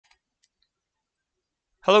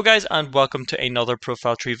Hello guys and welcome to another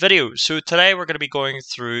profile tree video. So today we're going to be going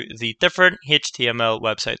through the different HTML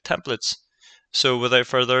website templates. So without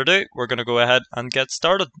further ado, we're going to go ahead and get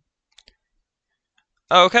started.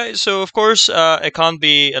 Okay, so of course it can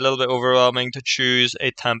be a little bit overwhelming to choose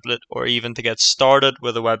a template or even to get started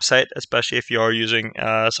with a website, especially if you are using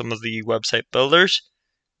some of the website builders,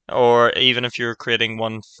 or even if you're creating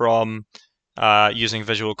one from using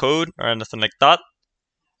Visual Code or anything like that.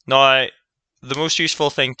 Now, the most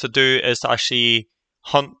useful thing to do is to actually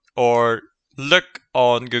hunt or look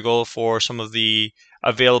on Google for some of the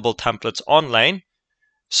available templates online.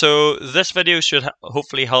 So this video should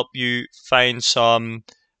hopefully help you find some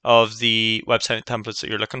of the website templates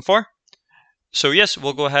that you're looking for. So yes,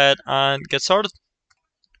 we'll go ahead and get started.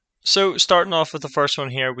 So starting off with the first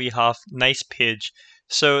one here, we have Nice Page.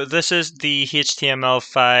 So this is the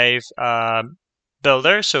HTML5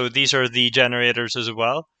 builder. So these are the generators as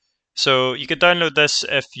well. So you could download this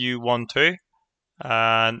if you want to,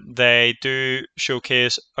 and they do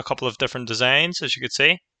showcase a couple of different designs, as you could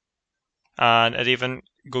see, and it even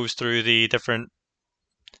goes through the different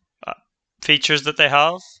features that they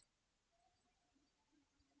have.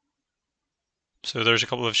 So there's a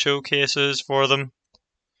couple of showcases for them,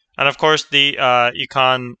 and of course you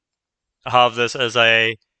can have this as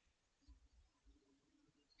a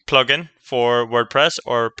plugin for WordPress,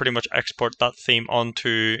 or pretty much export that theme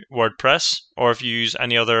onto WordPress, or if you use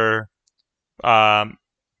any other website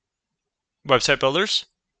builders.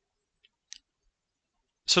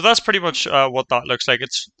 So that's pretty much what that looks like.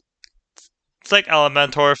 It's like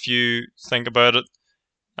Elementor if you think about it.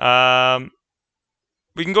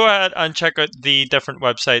 We can go ahead and check out the different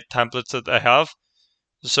website templates that they have.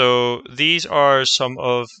 So these are some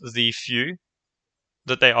of the few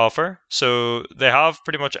that they offer. So they have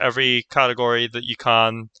pretty much every category that you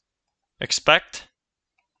can expect.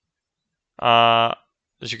 As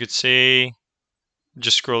you could see,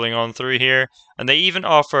 just scrolling on through here, and they even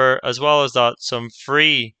offer, as well as that, some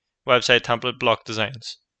free website template block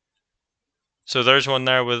designs. So there's one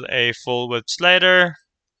there with a full width slider.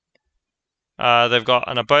 They've got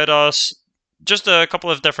an about us, just a couple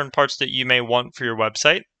of different parts that you may want for your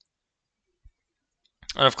website.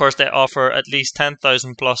 And of course they offer at least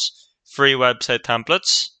 10,000 plus free website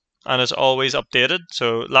templates, and it's always updated.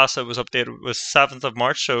 So last it was updated was 7th of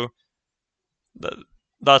March, so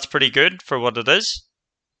that's pretty good for what it is.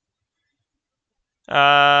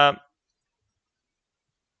 So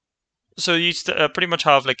you pretty much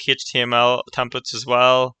have like HTML templates as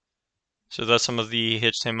well. So that's some of the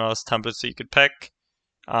HTML templates that you could pick.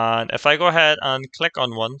 And if I go ahead and click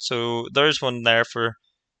on one, so there's one there for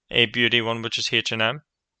a beauty one, which is H&M.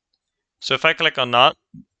 So if I click on that,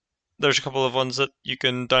 there's a couple of ones that you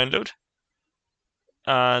can download.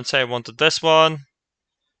 And say I wanted this one.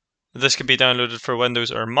 This could be downloaded for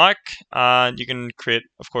Windows or Mac, and you can create,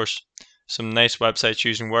 of course, some nice websites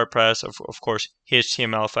using WordPress, of course,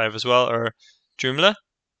 HTML5 as well, or Joomla.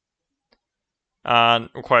 And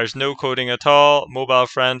requires no coding at all, mobile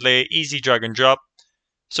friendly, easy drag and drop.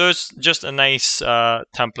 So it's just a nice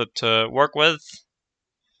template to work with.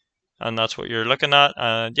 And that's what you're looking at.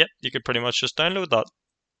 And yep, you could pretty much just download that.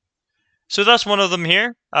 So that's one of them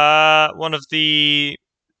here. One of the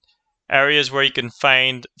areas where you can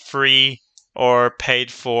find free or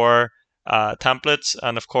paid for templates.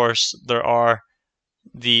 And of course, there's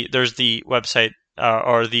the website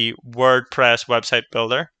or the WordPress website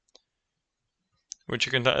builder, which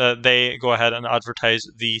you can they go ahead and advertise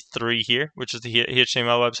the three here, which is the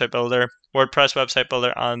HTML website builder, WordPress website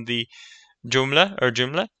builder, and the Joomla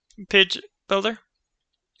page builder.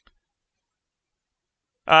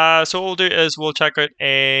 So what we'll do is we'll check out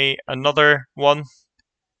another one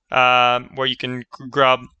where you can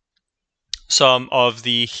grab some of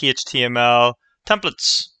the HTML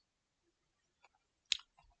templates.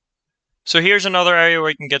 So here's another area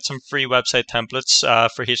where you can get some free website templates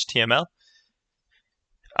for HTML.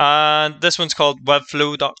 And this one's called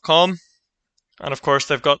webflow.com. And of course,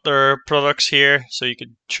 they've got their products here. So you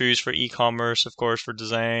could choose for e-commerce, of course, for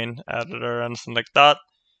design, editor, anything like that.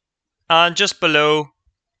 And just below,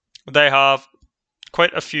 they have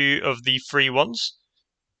quite a few of the free ones.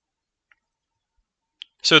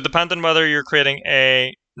 So depending whether you're creating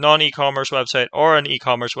a non-e-commerce website or an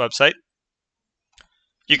e-commerce website,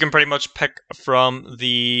 you can pretty much pick from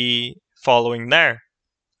the following there.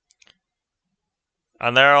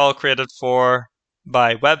 And they're all created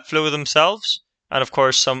by Webflow themselves, and of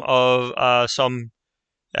course some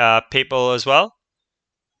people as well.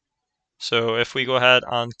 So if we go ahead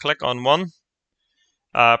and click on one,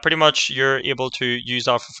 pretty much you're able to use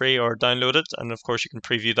that for free or download it, and of course you can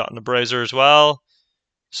preview that in the browser as well.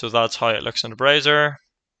 So that's how it looks in the browser.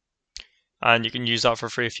 and you can use that for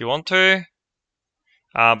free if you want to.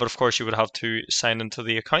 But of course, you would have to sign into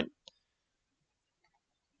the account.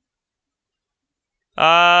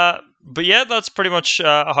 But yeah, that's pretty much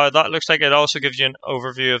how that looks like. It also gives you an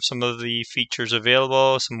overview of some of the features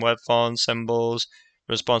available, some web fonts, symbols,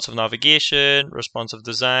 responsive navigation, responsive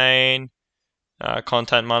design,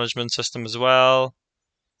 content management system as well.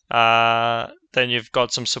 Then you've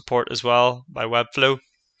got some support as well by Webflow.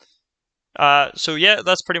 So yeah,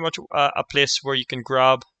 that's pretty much a place where you can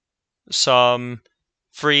grab some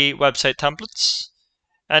free website templates.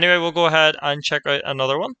 Anyway, we'll go ahead and check out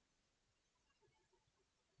another one.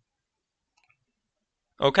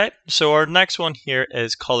 Okay, so our next one here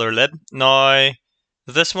is ColorLib. Now,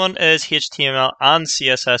 this one is HTML and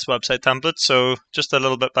CSS website templates, so just a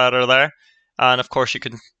little bit better there. And of course, you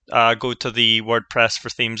can go to the WordPress for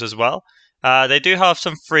themes as well. They do have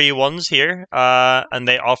some free ones here, and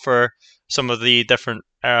they offer some of the different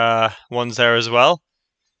ones there as well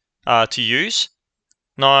to use.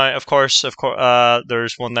 Now, of course,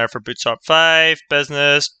 there's one there for Bootstrap 5,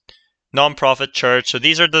 business, non-profit, church. So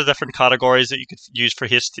these are the different categories that you could use for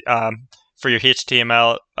your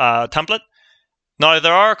HTML template. Now,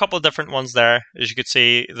 there are a couple of different ones there. As you can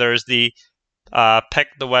see, there's the pick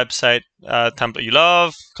the website template you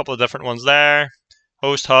love, a couple of different ones there,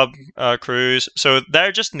 host, hub, cruise. So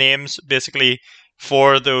they're just names, basically,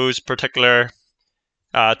 for those particular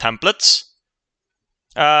templates.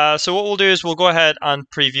 So what we'll do is we'll go ahead and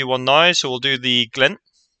preview one now. So we'll do the glint.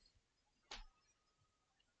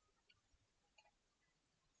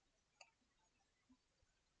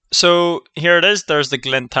 So here it is. There's the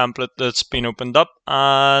glint template that's been opened up.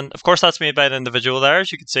 And of course, that's made by an individual there,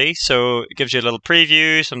 as you can see. So it gives you a little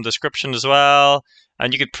preview, some description as well.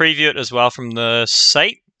 And you could preview it as well from the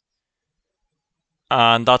site.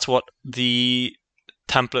 And that's what the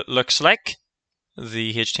template looks like,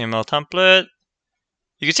 the HTML template.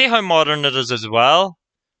 You can see how modern it is as well.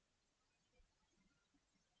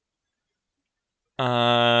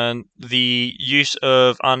 And the use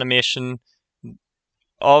of animation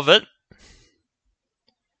of it.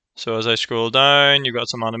 So as I scroll down, you've got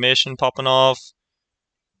some animation popping off.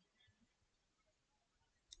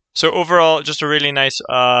 So overall, just a really nice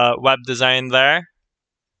web design there.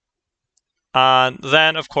 And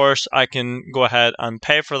then, of course, I can go ahead and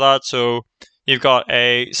pay for that. So you've got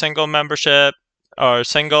a single membership, or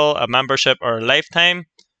a membership, or a lifetime.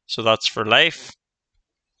 So that's for life.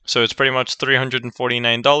 So it's pretty much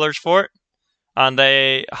 $349 for it. And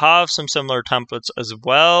they have some similar templates as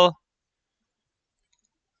well.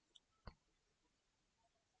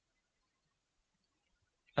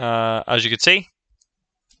 As you can see.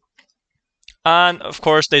 And of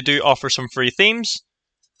course, they do offer some free themes.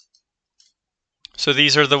 So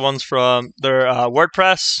these are the ones from their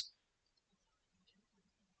WordPress.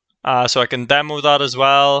 So I can demo that as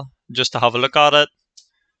well, just to have a look at it.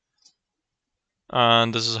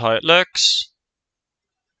 And this is how it looks.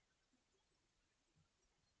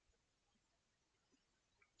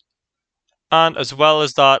 And as well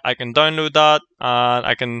as that, I can download that and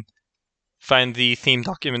I can find the theme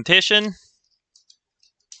documentation.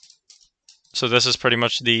 So this is pretty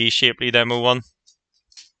much the Shapely demo one.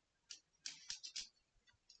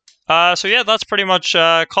 So yeah, that's pretty much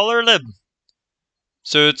ColorLib.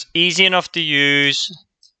 So it's easy enough to use.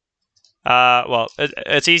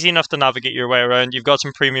 It's easy enough to navigate your way around. You've got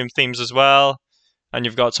some premium themes as well, and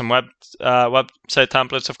you've got some website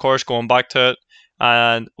templates, of course, going back to it.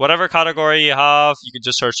 And whatever category you have, you can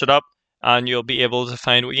just search it up, and you'll be able to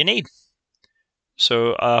find what you need.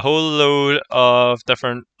 So a whole load of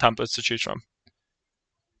different templates to choose from.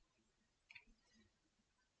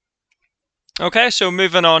 Okay, so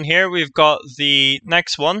moving on here, we've got the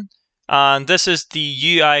next one, and this is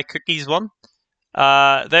the UI cookies one.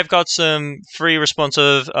 They've got some free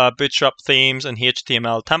responsive Bootstrap themes and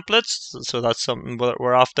HTML templates, so that's something that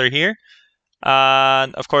we're after here.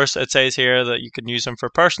 And of course, it says here that you can use them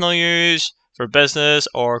for personal use, for business,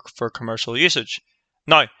 or for commercial usage.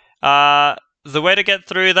 Now, the way to get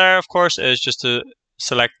through there, of course, is just to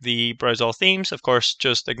select the browse all themes. Of course,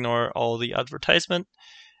 just ignore all the advertisement.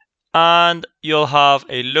 And you'll have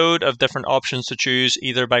a load of different options to choose,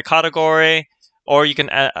 either by category, or you can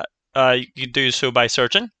do so by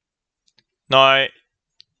searching. Now,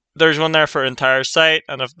 there's one there for entire site,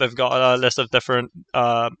 and if they've got a list of different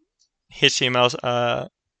HTML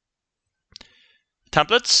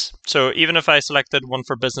templates. So even if I selected one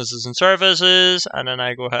for businesses and services, and then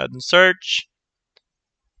I go ahead and search.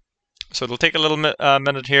 So it'll take a little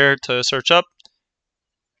minute here to search up.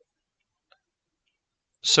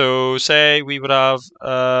 So say we would have,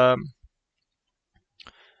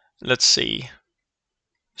 let's see.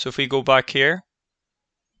 So if we go back here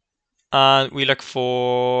and we look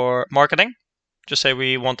for marketing, just say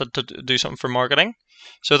we wanted to do something for marketing.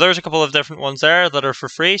 So there's a couple of different ones there that are for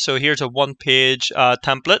free. So here's a one-page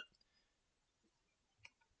template.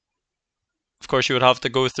 Of course, you would have to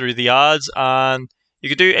go through the ads, and you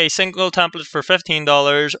could do a single template for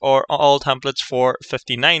 $15 or all templates for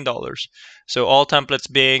 $59. So all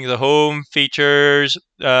templates being the home, features,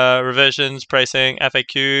 revisions, pricing,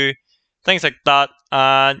 FAQ, things like that.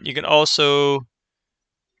 And you can also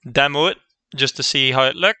demo it just to see how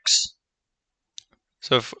it looks.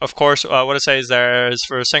 So of course, what it says there is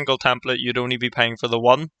for a single template, you'd only be paying for the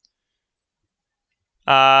one.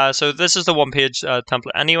 So this is the one-page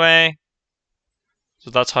template anyway. So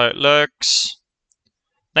that's how it looks.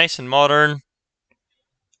 Nice and modern.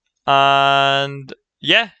 And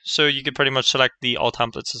yeah, so you could pretty much select the all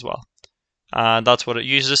templates as well. And that's what it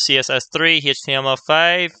uses: CSS3,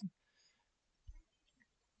 HTML5.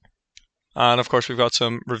 And of course, we've got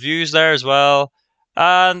some reviews there as well.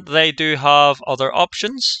 And they do have other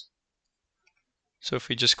options. So if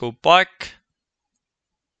we just go back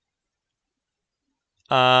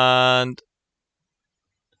and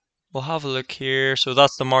we'll have a look here. So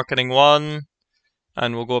that's the marketing one.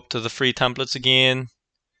 And we'll go up to the free templates again.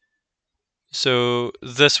 So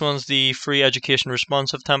this one's the free education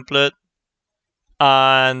responsive template.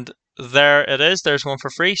 And there it is. There's one for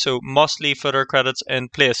free. So must leave footer credits in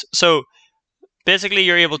place. So basically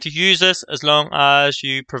you're able to use this as long as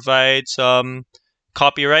you provide some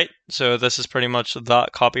copyright. So this is pretty much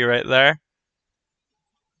that copyright there.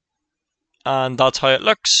 And that's how it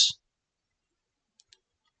looks.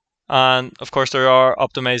 And of course there are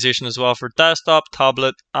optimization as well for desktop,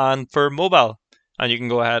 tablet, and for mobile. And you can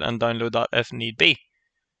go ahead and download that if need be.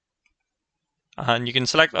 And you can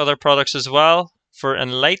select other products as well for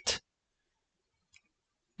Enlight.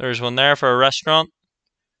 There's one there for a restaurant.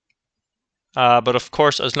 But of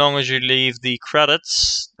course, as long as you leave the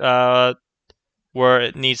credits where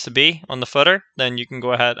it needs to be on the footer, then you can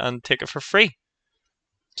go ahead and take it for free.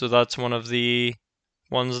 So that's one of the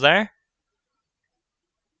ones there.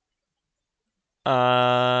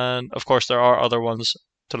 And of course, there are other ones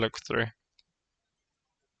to look through.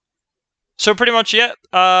 So pretty much, yeah,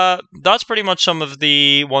 that's pretty much some of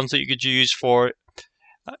the ones that you could use for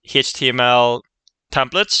HTML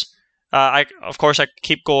templates. Of course, I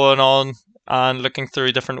keep going on and looking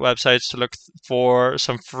through different websites to look for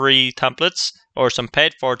some free templates or some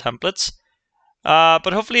paid for templates.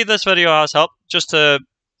 But hopefully this video has helped just to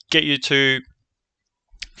get you to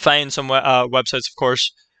find some websites, of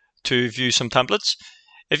course, to view some templates.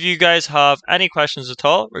 If you guys have any questions at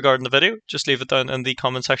all regarding the video, just leave it down in the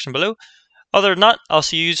comment section below. Other than that, I'll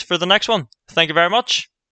see you for the next one. Thank you very much.